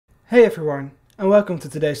Hey everyone, and welcome to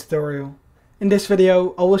today's tutorial. In this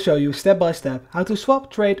video I will show you step by step how to swap,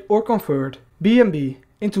 trade or convert BNB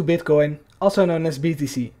into Bitcoin, also known as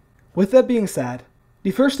BTC. With that being said,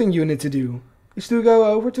 the first thing you need to do is to go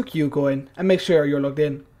over to KuCoin and make sure you're logged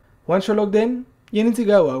in. Once you're logged in, you need to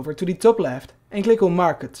go over to the top left and click on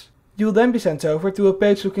Markets. You will then be sent over to a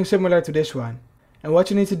page looking similar to this one. And what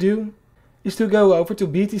you need to do is to go over to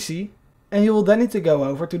BTC, and you will then need to go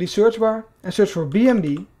over to the search bar and search for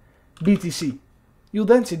BNB BTC. You'll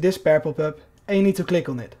then see this pair pop up and you need to click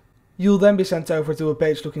on it. You'll then be sent over to a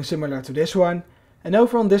page looking similar to this one, and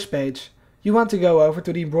over on this page you want to go over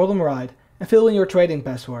to the bottom right and fill in your trading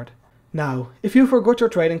password. Now, if you forgot your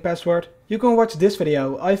trading password, you can watch this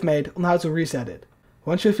video I've made on how to reset it.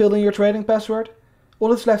 Once you fill in your trading password, all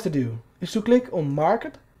that's left to do is to click on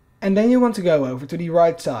Market, and then you want to go over to the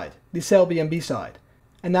right side, the Sell BNB side.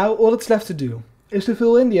 And now all that's left to do is to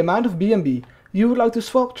fill in the amount of BNB you would like to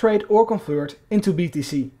swap, trade or convert into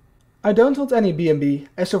BTC. I don't want any BNB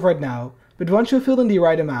as of right now, but once you fill in the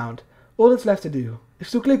right amount, all that's left to do is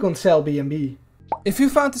to click on Sell BNB. If you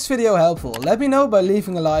found this video helpful, let me know by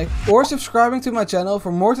leaving a like or subscribing to my channel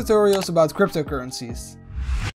for more tutorials about cryptocurrencies.